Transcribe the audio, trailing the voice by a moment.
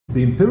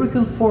The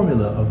empirical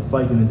formula of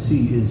vitamin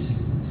C is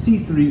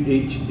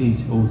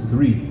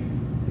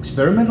C3H8O3.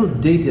 Experimental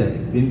data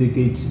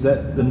indicates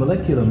that the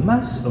molecular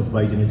mass of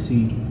vitamin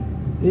C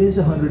is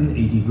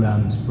 180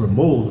 grams per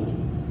mole.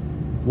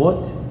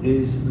 What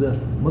is the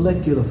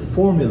molecular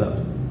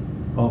formula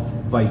of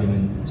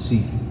vitamin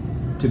C?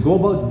 To go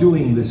about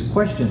doing this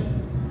question,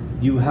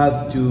 you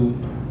have to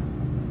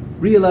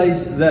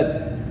realize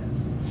that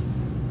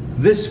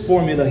this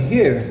formula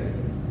here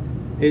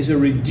is a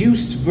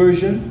reduced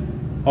version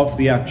of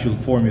the actual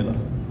formula.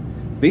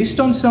 Based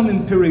on some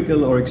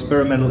empirical or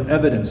experimental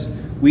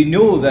evidence, we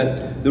know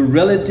that the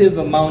relative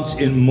amounts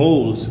in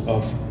moles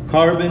of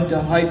carbon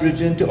to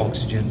hydrogen to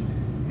oxygen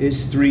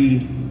is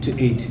 3 to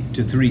 8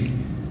 to 3,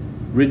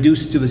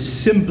 reduced to the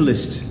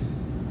simplest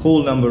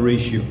whole number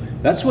ratio.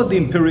 That's what the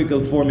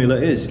empirical formula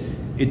is.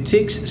 It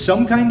takes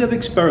some kind of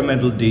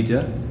experimental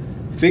data,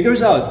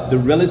 figures out the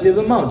relative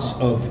amounts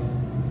of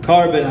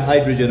carbon,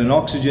 hydrogen, and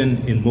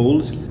oxygen in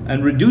moles,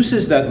 and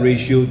reduces that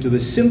ratio to the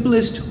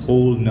simplest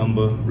whole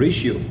number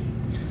ratio.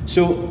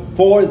 So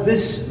for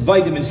this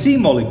vitamin C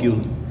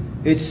molecule,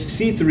 it's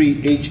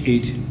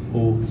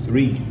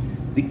C3H8O3,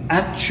 the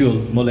actual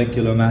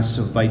molecular mass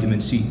of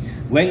vitamin C.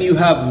 When you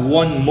have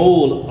 1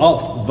 mole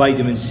of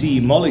vitamin C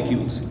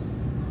molecules,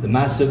 the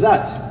mass of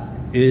that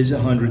is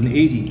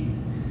 180.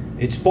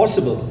 It's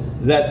possible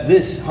that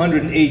this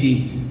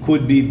 180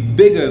 could be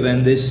bigger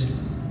than this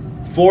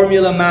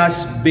formula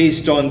mass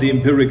based on the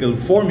empirical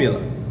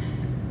formula.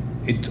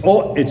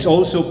 It's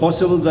also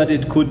possible that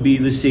it could be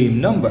the same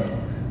number.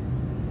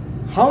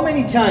 How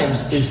many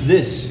times is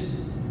this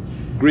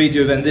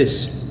greater than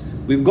this?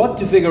 We've got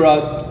to figure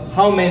out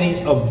how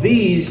many of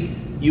these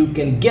you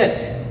can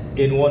get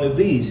in one of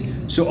these.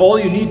 So all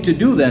you need to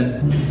do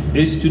then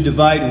is to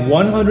divide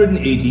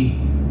 180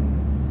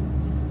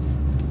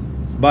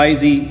 by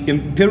the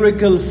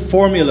empirical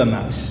formula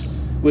mass,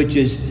 which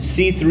is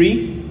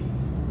C3,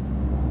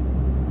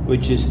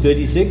 which is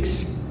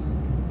 36,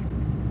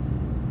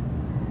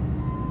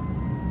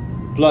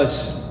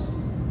 plus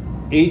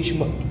H,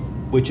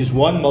 which is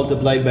 1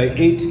 multiplied by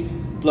 8,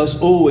 plus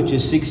O, which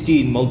is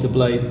 16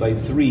 multiplied by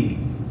 3.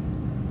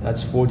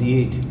 That's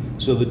 48.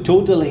 So the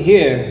total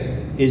here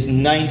is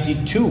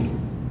 92.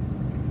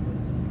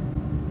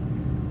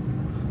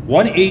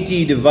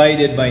 180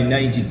 divided by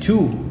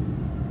 92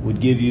 would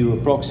give you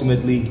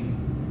approximately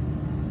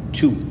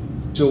 2.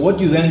 So what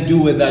you then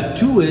do with that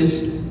 2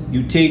 is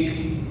you take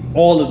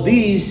all of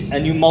these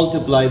and you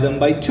multiply them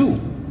by 2.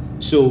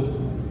 So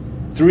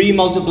 3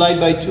 multiplied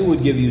by 2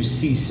 would give you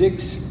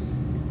C6.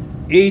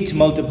 8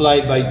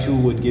 multiplied by 2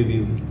 would give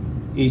you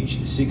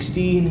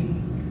H16.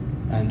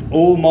 And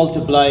O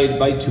multiplied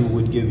by 2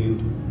 would give you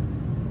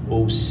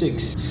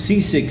O6.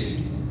 C6,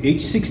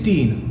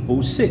 H16,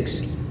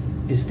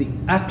 O6 is the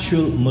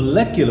actual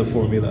molecular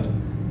formula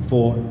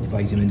for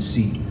vitamin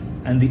C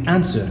and the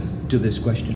answer to this question.